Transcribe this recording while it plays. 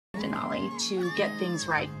finale to get things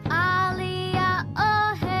right.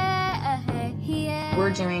 We're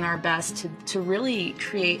doing our best to really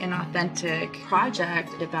create an authentic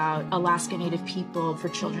project about Alaska Native people for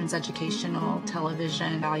children's educational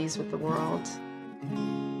television values with the world.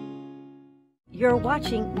 You're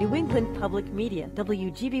watching New England Public Media,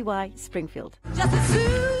 WGBY Springfield.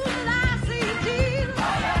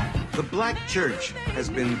 The Black church has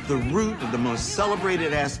been the root of the most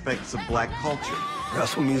celebrated aspects of Black culture.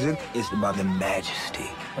 Gospel music is about the majesty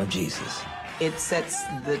of Jesus. It sets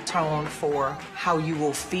the tone for how you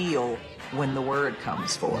will feel when the word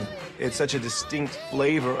comes forth. It's such a distinct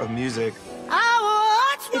flavor of music.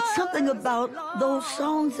 It's something about those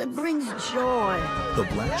songs that brings joy. The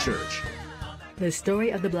Black Church. The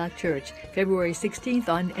Story of the Black Church, February 16th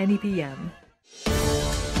on 𝗍𝗵𝗶𝗵.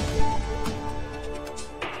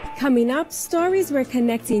 Coming up, stories we're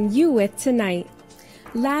connecting you with tonight.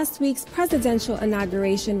 Last week's presidential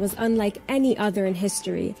inauguration was unlike any other in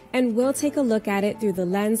history, and we'll take a look at it through the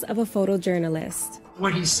lens of a photojournalist.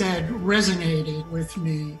 What he said resonated with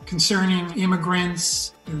me concerning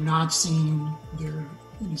immigrants. They're not seen, they're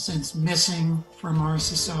in a sense missing from our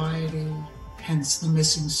society, hence the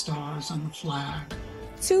missing stars on the flag.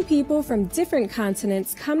 Two people from different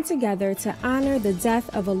continents come together to honor the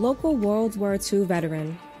death of a local World War II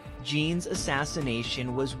veteran. Jean's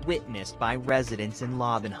assassination was witnessed by residents in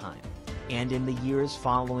Lobenheim, and in the years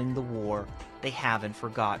following the war, they haven't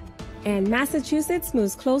forgotten. And Massachusetts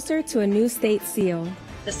moves closer to a new state seal.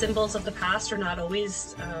 The symbols of the past are not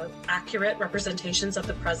always accurate representations of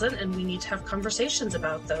the present, and we need to have conversations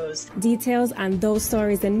about those. Details on those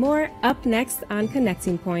stories and more up next on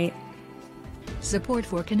Connecting Point. Support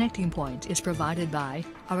for Connecting Point is provided by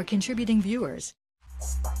our contributing viewers.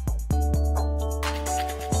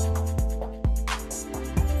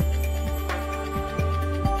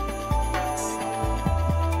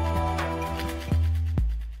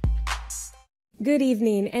 Good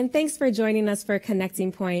evening, and thanks for joining us for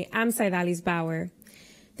Connecting Point. I'm 𝗬𝗫𝗍𝗍.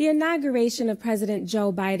 The inauguration of President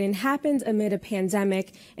Joe Biden happened amid a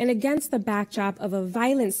pandemic and against the backdrop of a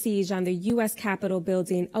violent siege on the U.S. Capitol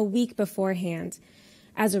building a week beforehand.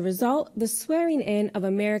 As a result, the swearing in of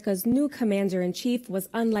America's new commander-in-chief was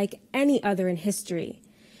unlike any other in history.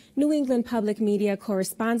 New England Public Media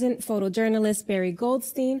correspondent, photojournalist Barry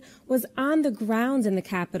Goldstein was on the ground in the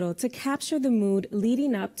Capitol to capture the mood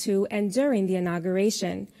leading up to and during the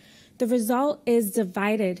inauguration. The result is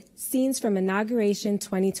Divided, Scenes from Inauguration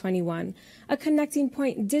 2021, a Connecting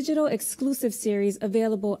Point digital exclusive series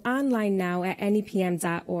available online now at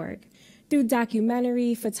𝗍𝗵𝗶𝗵.org. Through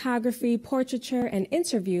documentary, photography, portraiture, and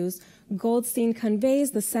interviews, Goldstein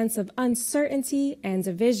conveys the sense of uncertainty and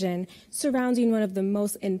division surrounding one of the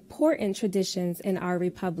most important traditions in our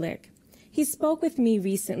republic. He spoke with me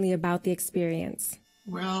recently about the experience.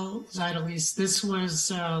 Well, 𝗬𝗫𝗍𝗫, this was,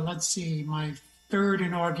 my third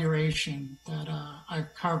inauguration that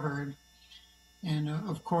I've covered. And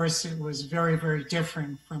of course, it was very, very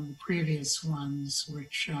different from the previous ones,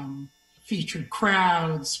 which featured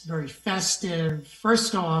crowds, very festive.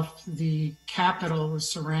 First off, the Capitol was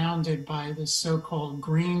surrounded by the so-called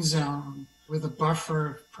green zone with a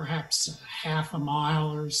buffer, perhaps half a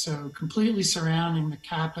mile or so, completely surrounding the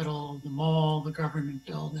Capitol, the mall, the government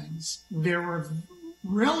buildings. There were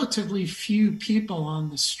relatively few people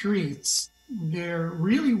on the streets. There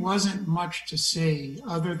really wasn't much to see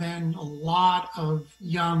other than a lot of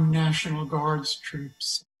young National Guards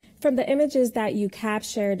troops. From the images that you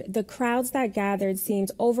captured, the crowds that gathered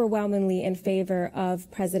seemed overwhelmingly in favor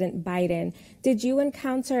of President Biden. Did you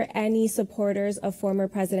encounter any supporters of former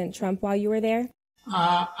President Trump while you were there?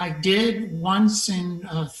 I did once in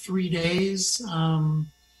 3 days.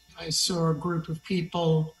 I saw a group of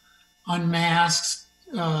people unmasked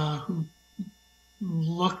who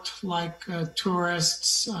looked like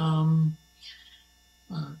tourists,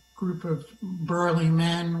 group of burly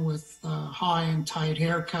men with high and tight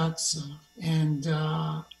haircuts. And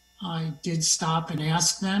I did stop and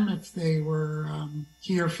ask them if they were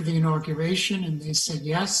here for the inauguration, and they said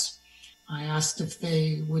yes. I asked if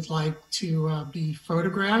they would like to be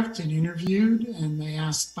photographed and interviewed, and they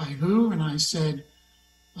asked by who, and I said,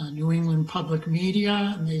 New England Public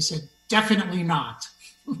Media, and they said, definitely not,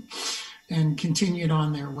 and continued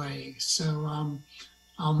on their way. So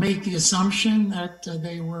I'll make the assumption that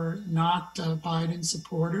they were not Biden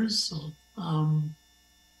supporters. So,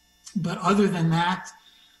 but other than that,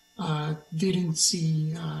 didn't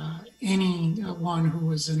see anyone who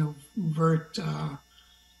was an overt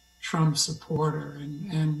Trump supporter.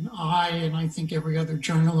 And I think every other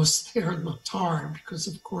journalist there looked hard because,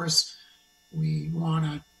 of course, we want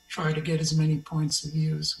to try to get as many points of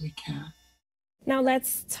view as we can. Now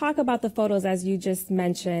let's talk about the photos as you just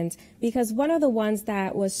mentioned, because one of the ones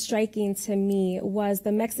that was striking to me was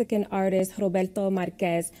the Mexican artist Roberto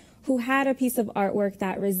Marquez, who had a piece of artwork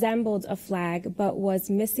that resembled a flag but was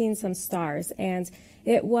missing some stars. And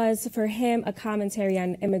it was, for him, a commentary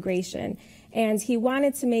on immigration. And he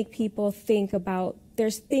wanted to make people think about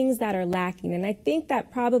there's things that are lacking. And I think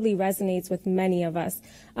that probably resonates with many of us.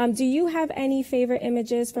 Do you have any favorite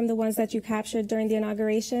images from the ones that you captured during the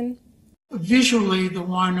inauguration? Visually, the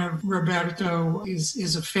one of Roberto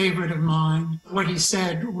is a favorite of mine. What he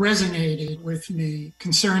said resonated with me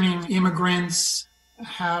concerning immigrants,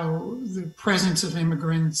 how the presence of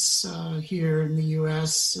immigrants here in the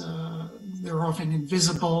U.S., they're often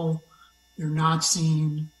invisible, they're not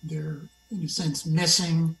seen, they're in a sense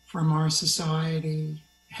missing from our society,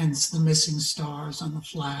 hence the missing stars on the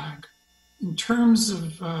flag. In terms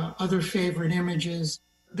of other favorite images,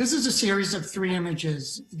 this is a series of 3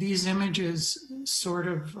 images. These images sort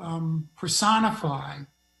of personify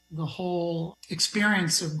the whole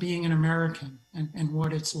experience of being an American and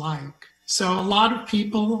what it's like. So a lot of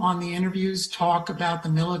people on the interviews talk about the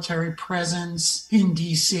military presence in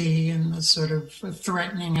DC and the sort of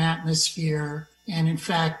threatening atmosphere. And in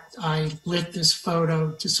fact, I lit this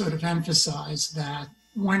photo to sort of emphasize that.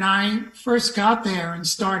 When I first got there and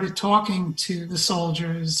started talking to the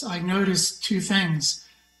soldiers, I noticed 2 things.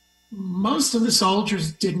 Most of the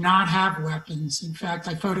soldiers did not have weapons. In fact,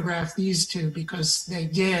 I photographed these 2 because they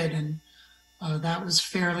did, and that was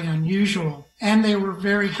fairly unusual. And they were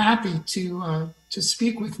very happy to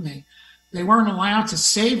speak with me. They weren't allowed to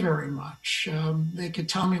say very much. They could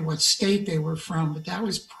tell me what state they were from, but that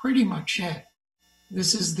was pretty much it.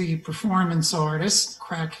 This is the performance artist,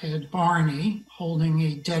 crackhead Barney, holding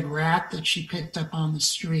a dead rat that she picked up on the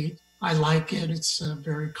street. I like it. It's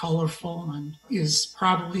very colorful and is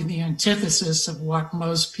probably the antithesis of what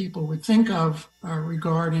most people would think of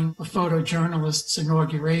regarding a photojournalist's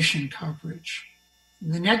inauguration coverage.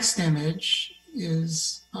 The next image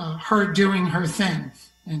is her doing her thing,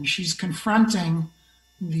 and she's confronting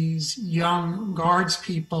these young guards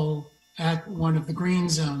people at one of the green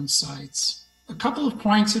zone sites. A couple of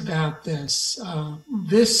points about this.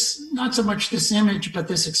 Not so much this image, but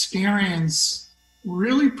this experience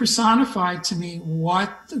really personified to me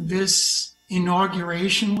what this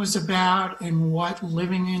inauguration was about and what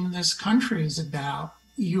living in this country is about.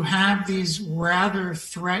 You have these rather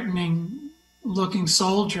threatening looking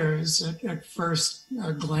soldiers at first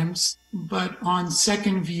glimpse, but on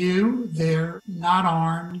second view, they're not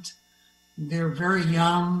armed, they're very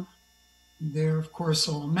young, they're of course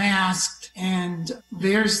all masked, and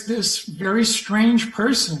there's this very strange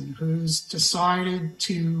person who's decided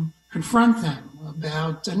to confront them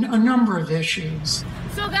about a number of issues.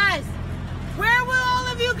 So guys, where will all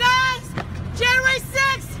of you guys? January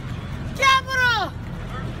 6th, Capitol!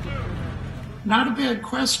 Not a bad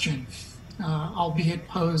question, albeit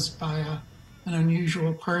posed by an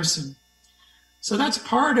unusual person. So that's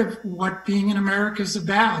part of what being in America is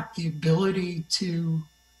about, the ability to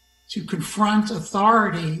confront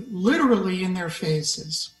authority literally in their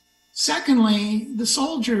faces. Secondly, the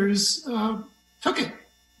soldiers took it.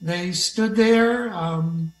 They stood there.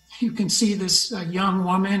 You can see this young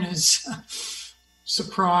woman is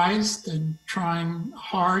surprised and trying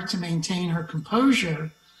hard to maintain her composure.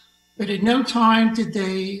 But at no time did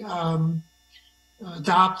they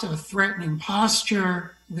adopt a threatening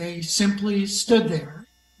posture. They simply stood there.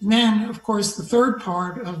 And then, of course, the third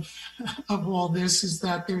part of all this is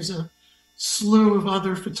that there's a slew of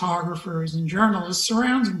other photographers and journalists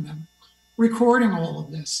surrounding them, recording all of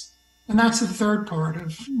this. And that's the third part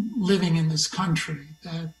of living in this country,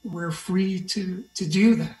 that we're free to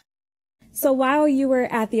do that. So while you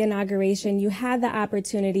were at the inauguration, you had the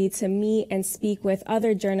opportunity to meet and speak with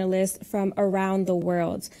other journalists from around the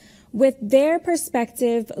world. With their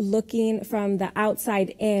perspective looking from the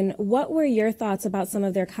outside in, what were your thoughts about some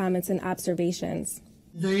of their comments and observations?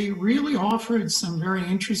 They really offered some very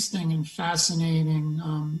interesting and fascinating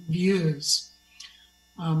views.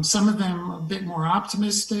 Some of them a bit more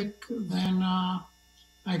optimistic than I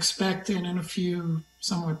expected, and a few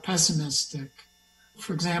somewhat pessimistic.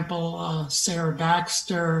 For example, Sarah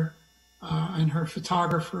Baxter and her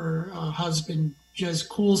photographer husband, 𝗄𝗄𝗄𝗏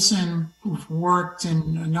Coulson, who've worked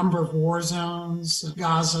in a number of war zones,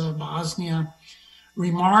 Gaza, Bosnia,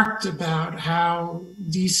 remarked about how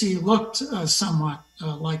DC looked somewhat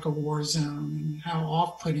like a war zone and how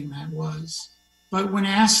off-putting that was. But when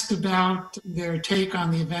asked about their take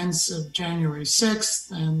on the events of January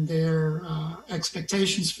 6th and their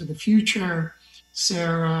expectations for the future,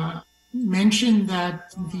 Sarah mentioned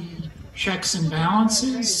that the checks and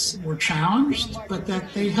balances were challenged, but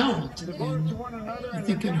that they held. And I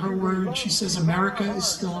think in her words, she says, America is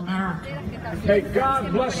still America. May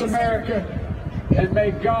God bless America, and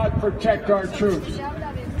may God protect our troops.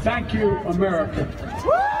 Thank you, America.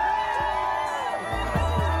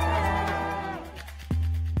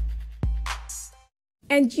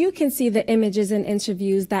 And you can see the images and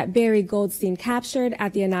interviews that Barry Goldstein captured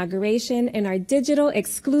at the inauguration in our digital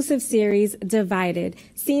exclusive series, Divided,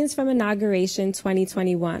 Scenes from Inauguration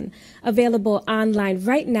 2021, available online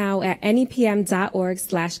right now at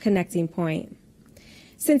nepm.org/connectingpoint.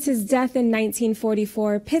 Since his death in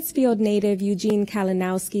 1944, Pittsfield native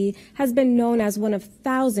𝗬𝗓𝗂𝗏 has been known as one of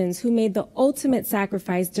thousands who made the ultimate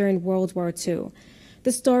sacrifice during World War II.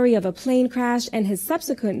 The story of a plane crash and his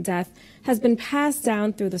subsequent death has been passed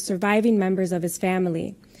down through the surviving members of his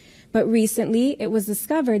family. But recently, it was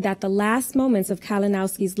discovered that the last moments of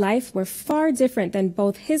Kalinowski's life were far different than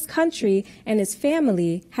both his country and his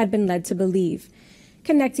family had been led to believe.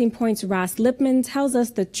 Connecting Point's Ross Lipman tells us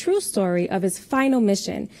the true story of his final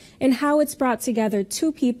mission and how it's brought together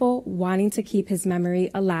two people wanting to keep his memory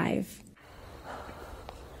alive.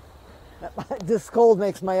 This cold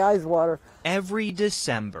makes my eyes water. Every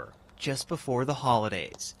December, just before the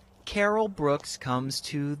holidays, Carol Brooks comes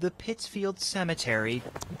to the Pittsfield Cemetery,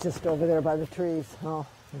 just over there by the trees. Oh,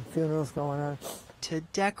 the funeral's going on. To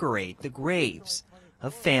decorate the graves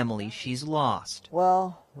of family she's lost.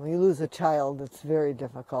 Well, when you lose a child, it's very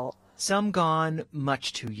difficult. Some gone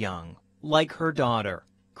much too young, like her daughter,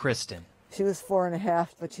 Kristen. She was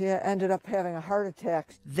 4.5, but she ended up having a heart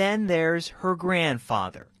attack. Then there's her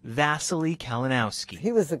grandfather, 𝗂𝗪cie Kalinowski.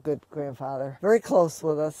 He was a good grandfather, very close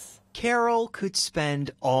with us. Carol could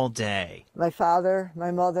spend all day. My father,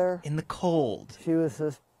 my mother. In the cold. She was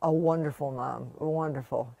a wonderful mom,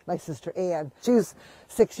 wonderful. My sister Ann, she was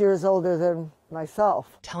 6 years older than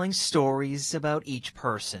myself. Telling stories about each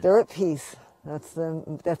person. They're at peace. That's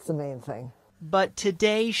the main thing. But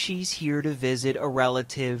today she's here to visit a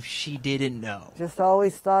relative she didn't know. Just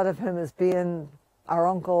always thought of him as being our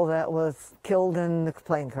uncle that was killed in the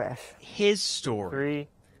plane crash. His story.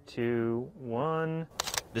 3, 2, 1.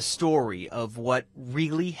 The story of what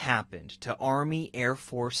really happened to Army Air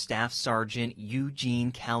Force Staff Sergeant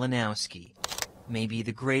Eugene Kalinowski may be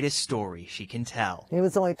the greatest story she can tell. He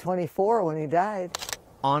was only 24 when he died.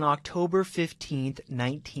 On October 15th,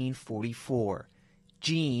 1944,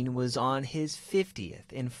 Gene was on his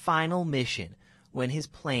 50th and final mission when his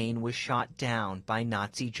plane was shot down by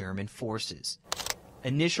Nazi German forces.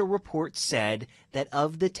 Initial reports said that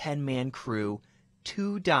of the 10-man crew,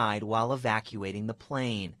 2 died while evacuating the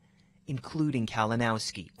plane, including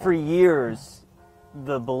Kalinowski. For years,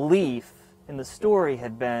 the belief in the story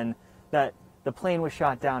had been that the plane was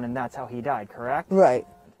shot down and that's how he died, correct? Right.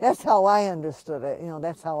 That's how I understood it. You know,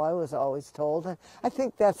 that's how I was always told. And I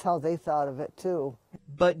think that's how they thought of it, too.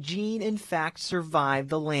 But Gene, in fact, survived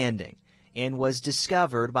the landing and was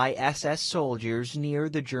discovered by SS soldiers near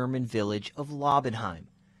the German village of Laubenheim.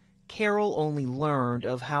 Carol only learned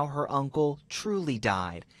of how her uncle truly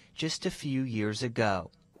died just a few years ago.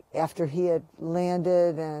 After he had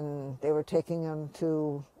landed and they were taking him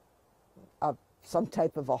to some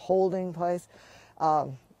type of a holding place,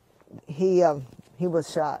 he was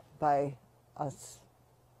shot by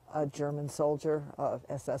a German soldier,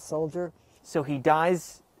 SS soldier. So he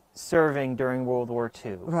dies serving during World War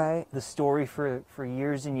II. Right. The story for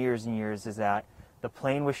years and years and years is that the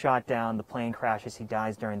plane was shot down, the plane crashes, he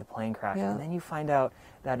dies during the plane crash. Yeah. And then you find out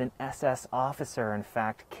that an SS officer, in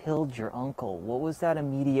fact, killed your uncle. What was that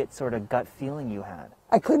immediate sort of gut feeling you had?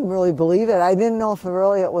 I couldn't really believe it. I didn't know if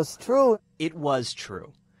it was true. It was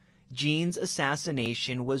true. Gene's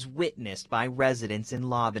assassination was witnessed by residents in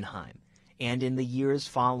Laubenheim, and in the years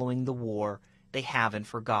following the war, they haven't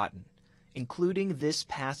forgotten, including this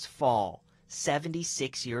past fall,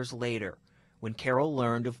 76 years later, when Carol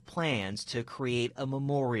learned of plans to create a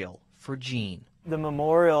memorial for Gene. The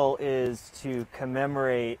memorial is to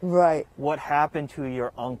commemorate what happened to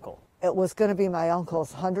your uncle. It was going to be my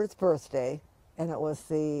uncle's 100th birthday, and it was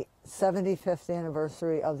the 75th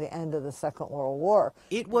anniversary of the end of the Second World War.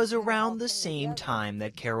 It was around the same time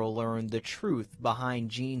that Carol learned the truth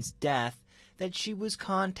behind Gene's death that she was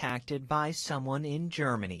contacted by someone in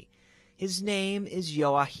Germany. His name is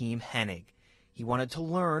Joachim Hennig. He wanted to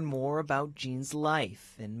learn more about Gene's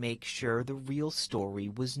life and make sure the real story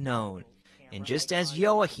was known. And just as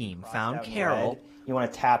Joachim found Carol, you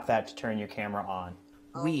want to tap that to turn your camera on.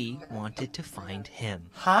 We wanted to find him.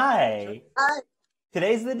 Hi. Hi.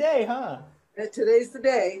 Today's the day, huh? Today's the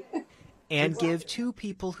day. and give two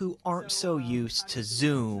people who aren't so used to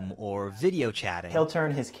Zoom or video chatting, He'll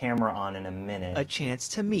turn his camera on in a minute, a chance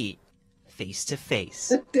to meet face to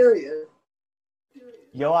face. There he is.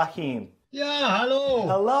 Joachim. Yeah, hello.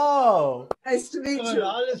 Hello. Nice to meet you.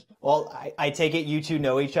 Well, I take it you two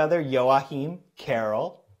know each other, Joachim,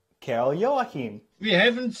 Carol, Joachim. We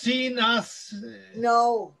haven't seen us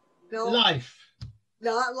No. live.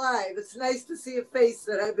 Not live. It's nice to see a face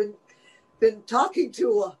that I've been talking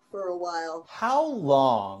to for a while. How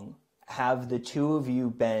long have the two of you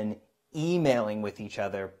been emailing with each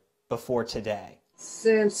other before today?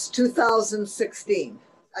 Since 2016.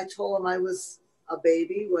 I told him I was a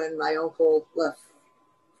baby when my uncle left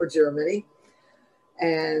for Germany,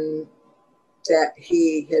 and that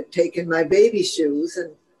he had taken my baby shoes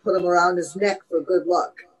and put them around his neck for good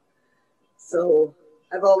luck. So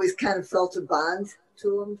I've always kind of felt a bond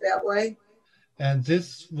to him that way. And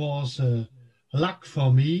this was a luck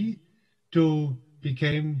for me to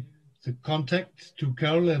become the contact to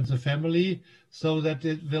Carol and the family, so that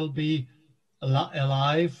it will be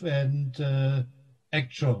alive and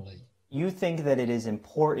actually. You think that it is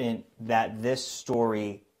important that this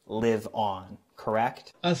story live on,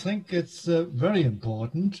 correct? I think it's very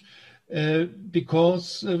important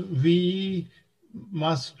because we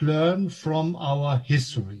must learn from our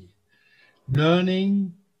history,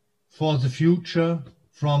 learning for the future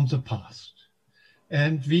from the past.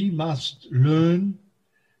 And we must learn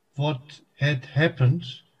what had happened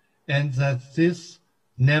and that this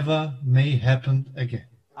never may happen again.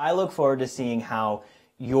 I look forward to seeing how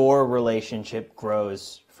your relationship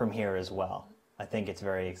grows from here as well. I think it's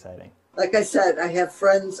very exciting. Like I said, I have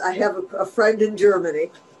friends. I have a friend in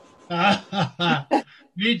Germany.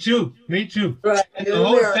 Me too. Right. And the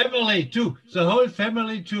whole family too. The whole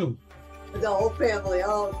family.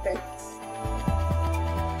 Oh, okay.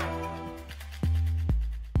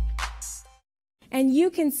 And you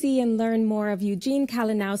can see and learn more of Eugene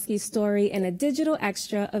Kalinowski's story in a digital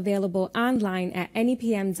extra available online at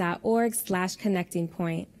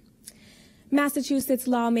nepm.org/connectingpoint. Massachusetts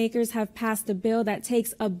lawmakers have passed a bill that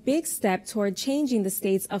takes a big step toward changing the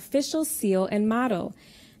state's official seal and motto.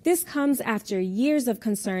 This comes after years of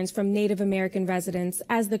concerns from Native American residents,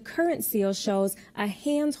 as the current seal shows a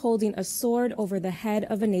hand holding a sword over the head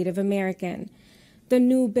of a Native American. The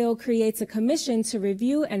new bill creates a commission to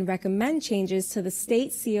review and recommend changes to the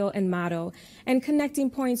state seal and motto, and Connecting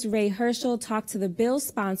Point's Ray Herschel talked to the bill's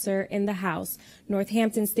sponsor in the House,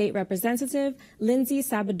 Northampton State Representative Lindsay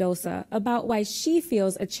Sabadosa, about why she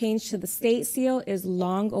feels a change to the state seal is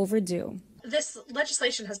long overdue. This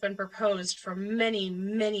legislation has been proposed for many,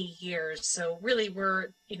 many years. So really we're,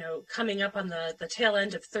 coming up on the tail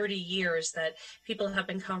end of 30 years that people have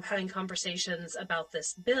been having conversations about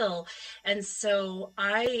this bill. And so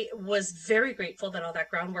I was very grateful that all that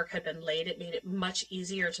groundwork had been laid. It made it much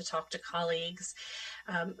easier to talk to colleagues.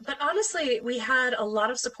 But honestly, we had a lot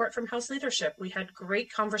of support from House leadership. We had great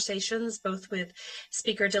conversations, both with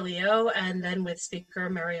Speaker DeLeo and then with Speaker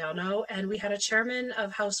Mariano. And we had a chairman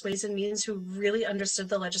of House Ways and Means who really understood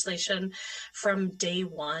the legislation from day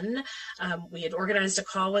one. We had organized a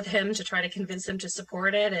call with him to try to convince him to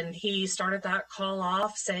support it. And he started that call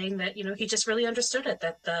off saying that, he just really understood it,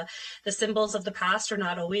 that the symbols of the past are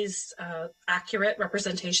not always accurate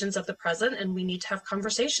representations of the present, and we need to have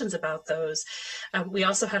conversations about those. We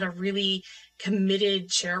also had a really committed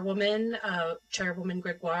chairwoman, Chairwoman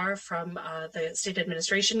Gregoire from the State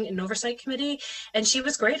Administration and Oversight Committee, and she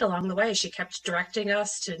was great along the way. She kept directing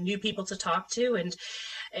us to new people to talk to, and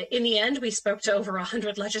in the end, we spoke to over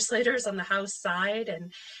 100 legislators on the House side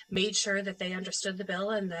and made sure that they understood the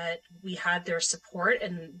bill and that we had their support,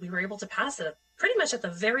 and we were able to pass it pretty much at the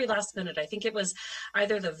very last minute. I think it was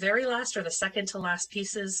either the very last or the second to last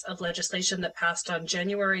pieces of legislation that passed on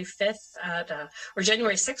January 5th or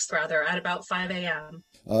January 6th rather, at about 5 a.m.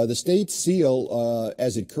 The state seal,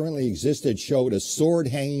 as it currently existed, showed a sword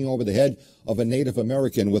hanging over the head of a Native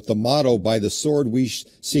American with the motto, "By the sword we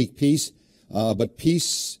seek peace, but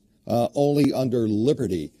peace only under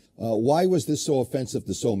liberty." Why was this so offensive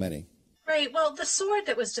to so many? Right. Well, the sword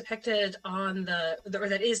that was depicted on or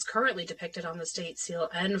that is currently depicted on the state seal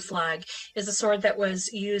and flag is a sword that was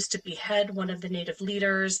used to behead one of the Native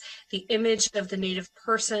leaders. The image of the Native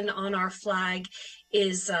person on our flag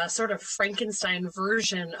is a sort of Frankenstein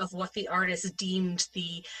version of what the artist deemed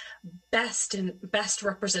the best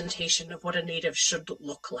representation of what a Native should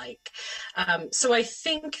look like. So I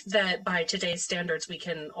think that by today's standards, we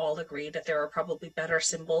can all agree that there are probably better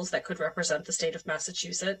symbols that could represent the state of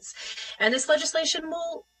Massachusetts. And this legislation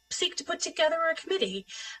will seek to put together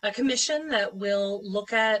a commission that will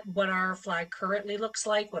look at what our flag currently looks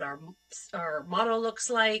like, what our motto looks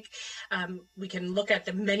like. We can look at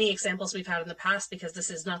the many examples we've had in the past, because this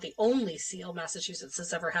is not the only seal Massachusetts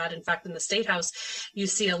has ever had. In fact, in the State House, you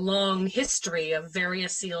see a long history of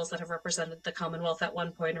various seals that have represented the Commonwealth at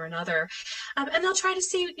one point or another. And they'll try to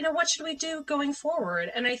see, what should we do going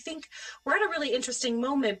forward? And I think we're at a really interesting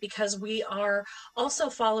moment, because we are also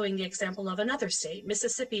following the example of another state.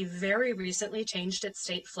 Mississippi very recently changed its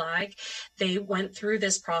state flag. They went through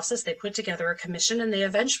this process. They put together a commission, and they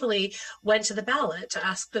eventually went to the ballot to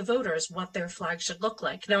ask the voters what their flag should look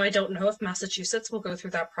like. Now, I don't know if Massachusetts will go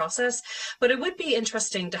through that process, but it would be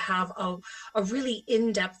interesting to have a really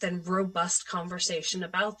in-depth and robust conversation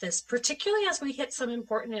about this, particularly as we hit some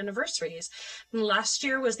important anniversaries. Last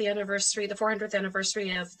year was the 400th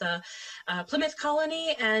anniversary of the Plymouth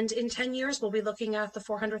colony, and in 10 years we'll be looking at the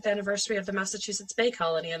 400th anniversary of the Massachusetts Bay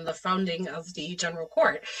Colony and the founding of the General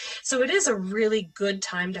Court. So it is a really good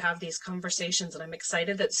time to have these conversations, and I'm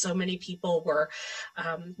excited that so many people were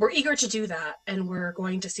eager to do that, and we're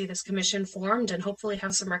going to see this commission formed and hopefully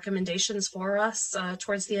have some recommendations for us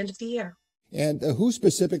towards the end of the year. And who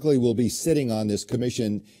specifically will be sitting on this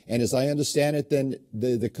commission? And as I understand it, then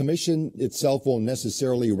the commission itself won't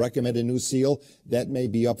necessarily recommend a new seal. That may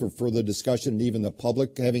be up for further discussion and even the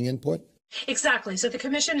public having input? Exactly. So the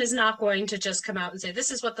commission is not going to just come out and say,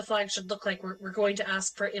 this is what the flag should look like. We're going to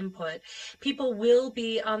ask for input. People will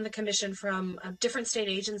be on the commission from different state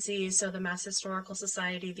agencies. So the Mass Historical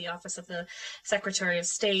Society, the Office of the Secretary of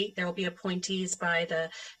State, there will be appointees by the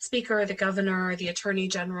Speaker, the Governor, the Attorney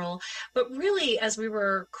General. But really, as we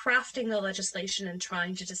were crafting the legislation and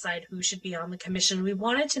trying to decide who should be on the commission, we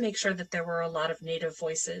wanted to make sure that there were a lot of Native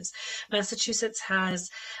voices. Massachusetts has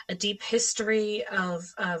a deep history of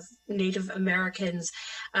Native Americans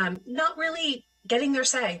not really getting their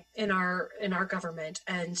say in our government,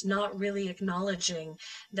 and not really acknowledging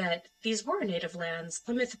that these were Native lands.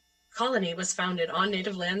 Plymouth colony was founded on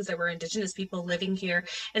Native lands. There were Indigenous people living here.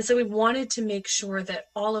 And so we wanted to make sure that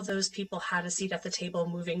all of those people had a seat at the table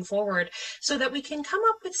moving forward, so that we can come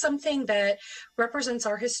up with something that represents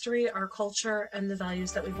our history, our culture, and the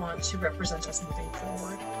values that we want to represent us moving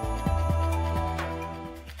forward.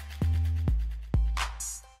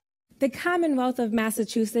 The Commonwealth of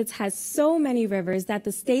Massachusetts has so many rivers that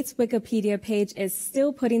the state's Wikipedia page is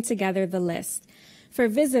still putting together the list. For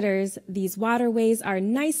visitors, these waterways are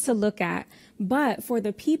nice to look at, but for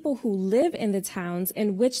the people who live in the towns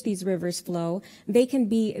in which these rivers flow, they can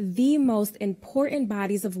be the most important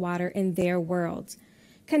bodies of water in their world.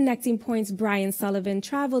 Connecting Point's Brian Sullivan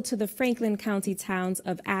traveled to the Franklin County towns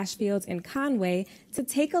of Ashfield and Conway to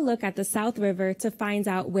take a look at the South River to find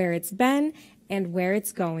out where it's been and where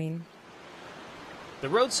it's going. The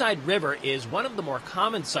Roadside River is one of the more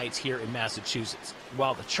common sights here in Massachusetts.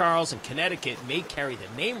 While the Charles and Connecticut may carry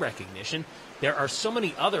the name recognition, there are so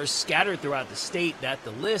many others scattered throughout the state that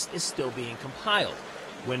the list is still being compiled.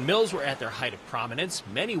 When mills were at their height of prominence,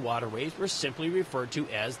 many waterways were simply referred to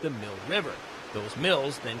as the Mill River. Those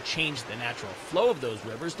mills then changed the natural flow of those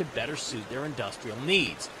rivers to better suit their industrial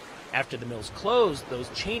needs. After the mills closed, those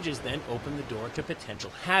changes then opened the door to potential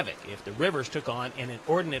havoc if the rivers took on an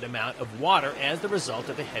inordinate amount of water as the result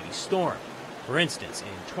of a heavy storm. For instance,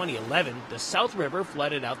 in 2011, the South River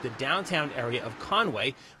flooded out the downtown area of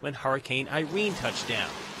Conway when Hurricane Irene touched down.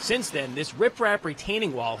 Since then, this riprap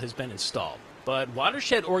retaining wall has been installed. But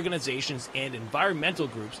watershed organizations and environmental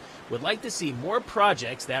groups would like to see more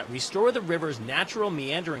projects that restore the river's natural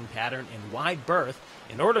meandering pattern and wide berth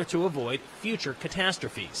in order to avoid future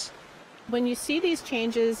catastrophes. When you see these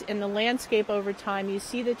changes in the landscape over time, you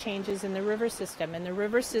see the changes in the river system, and the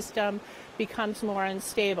river system becomes more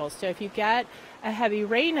unstable. So if you get a heavy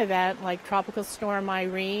rain event like Tropical Storm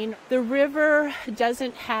Irene, the river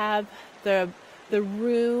doesn't have the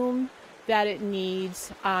room that it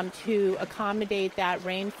needs to accommodate that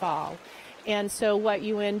rainfall. And so what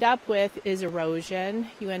you end up with is erosion,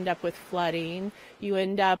 you end up with flooding, you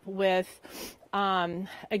end up with,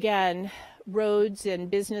 again, roads and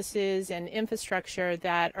businesses and infrastructure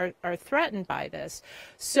that are threatened by this.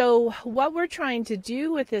 So what we're trying to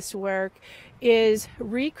do with this work is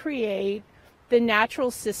recreate the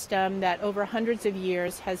natural system that over hundreds of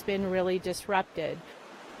years has been really disrupted.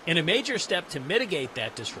 In a major step to mitigate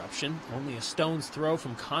that disruption, only a stone's throw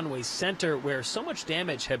from Conway's center, where so much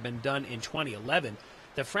damage had been done in 2011,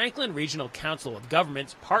 the Franklin Regional Council of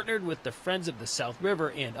Governments partnered with the Friends of the South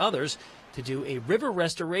River and others to do a river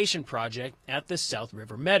restoration project at the South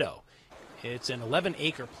River Meadow. It's an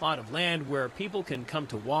 11-acre plot of land where people can come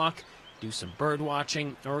to walk, do some bird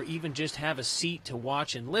watching, or even just have a seat to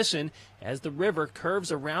watch and listen as the river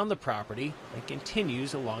curves around the property and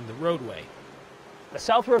continues along the roadway. The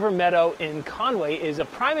South River Meadow in Conway is a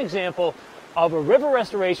prime example of a river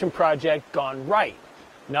restoration project gone right.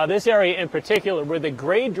 Now, this area in particular, where the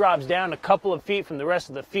grade drops down a couple of feet from the rest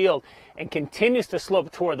of the field and continues to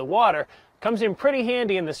slope toward the water, comes in pretty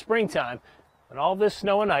handy in the springtime when all this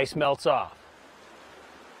snow and ice melts off.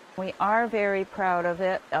 We are very proud of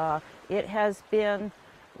it. It has been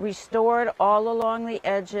restored all along the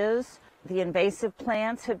edges. The invasive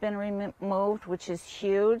plants have been removed, which is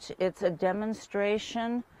huge. It's a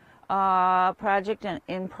demonstration project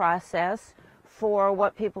in process for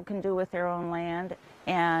what people can do with their own land,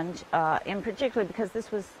 and in particular because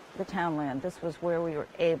this was the town land. This was where we were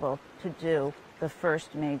able to do the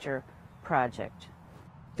first major project.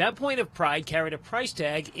 That point of pride carried a price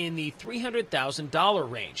tag in the $300,000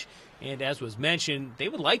 range. And as was mentioned, they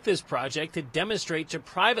would like this project to demonstrate to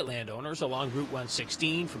private landowners along Route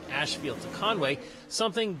 116 from Ashfield to Conway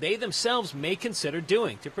something they themselves may consider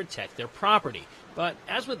doing to protect their property. But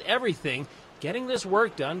as with everything, getting this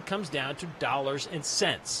work done comes down to dollars and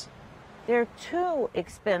cents. They're too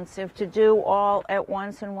expensive to do all at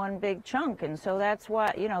once in one big chunk, and so that's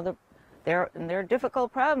why, you know, they're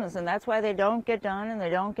difficult problems, and that's why they don't get done,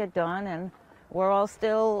 and we're all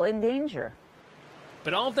still in danger.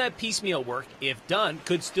 But all of that piecemeal work, if done,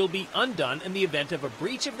 could still be undone in the event of a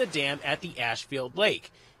breach of the dam at the Ashfield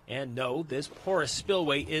Lake. And no, this porous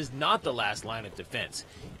spillway is not the last line of defense.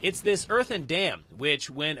 It's this earthen dam, which,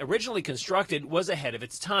 when originally constructed, was ahead of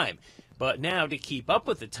its time. But now, to keep up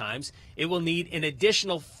with the times, it will need an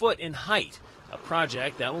additional foot in height, a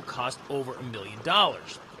project that will cost over $1 million.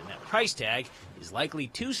 And that price tag is likely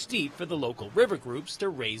too steep for the local river groups to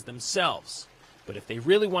raise themselves. But if they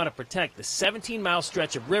really want to protect the 17-mile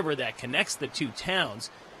stretch of river that connects the two towns,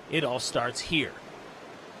 it all starts here.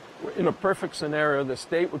 In a perfect scenario, the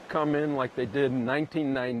state would come in like they did in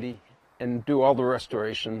 1990 and do all the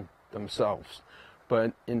restoration themselves.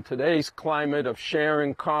 But in today's climate of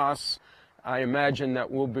sharing costs, I imagine that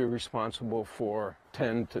we'll be responsible for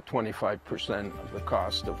 10 to 25% of the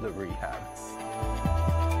cost of the rehab.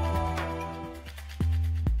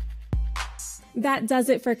 That does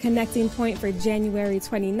it for Connecting Point for January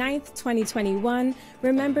 29th, 2021.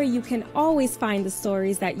 Remember, you can always find the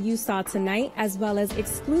stories that you saw tonight, as well as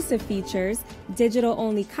exclusive features,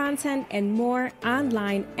 digital-only content, and more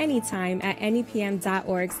online anytime at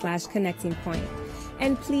nepm.org/connectingpoint.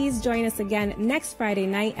 And please join us again next Friday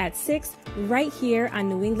night at 6, right here on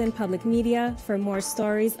New England Public Media for more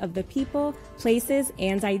stories of the people, places,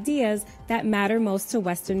 and ideas that matter most to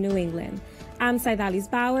Western New England. I'm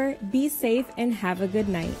𝗖𝗽𝗍𝗆. Be safe and have a good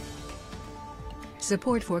night.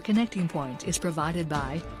 Support for Connecting Point is provided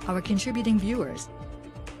by our contributing viewers.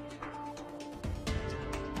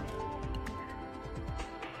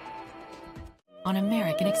 On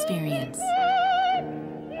American Experience.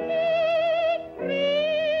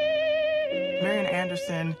 Marian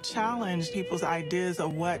Anderson challenged people's ideas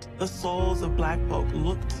of what the souls of Black folk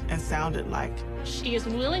looked and sounded like. She is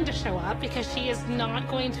willing to show up because she is not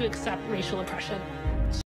going to accept racial oppression.